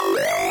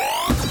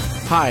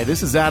Hi,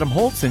 this is Adam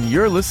Holtz, and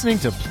you're listening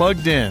to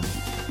Plugged In.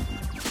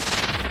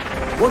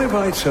 What if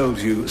I told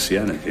you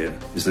Sienna here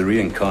is the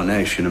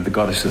reincarnation of the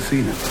goddess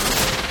Athena?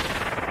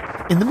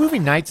 In the movie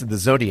Knights of the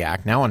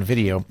Zodiac, now on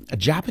video, a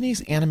Japanese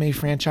anime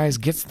franchise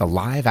gets the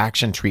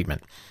live-action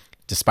treatment.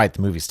 Despite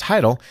the movie's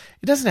title,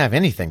 it doesn't have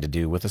anything to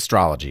do with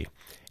astrology.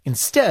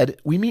 Instead,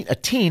 we meet a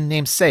teen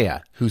named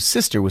Seiya, whose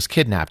sister was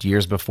kidnapped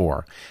years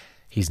before.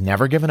 He's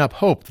never given up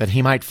hope that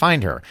he might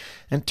find her,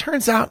 and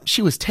turns out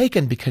she was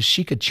taken because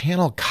she could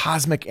channel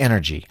cosmic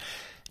energy.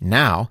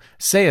 Now,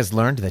 Seiya's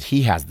learned that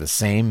he has the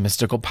same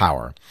mystical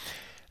power.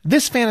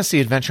 This fantasy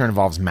adventure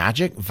involves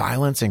magic,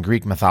 violence, and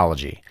Greek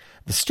mythology.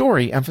 The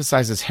story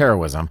emphasizes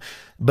heroism,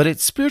 but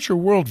its spiritual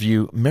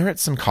worldview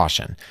merits some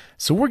caution.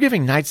 So we're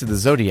giving Knights of the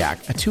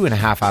Zodiac a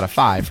 2.5 out of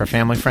 5 for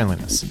family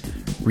friendliness.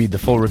 Read the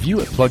full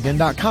review at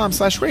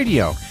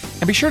pluggedin.com/radio,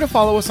 and be sure to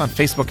follow us on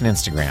Facebook and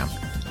Instagram.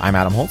 I'm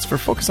Adam Holtz for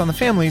Focus on the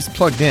Family's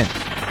Plugged In.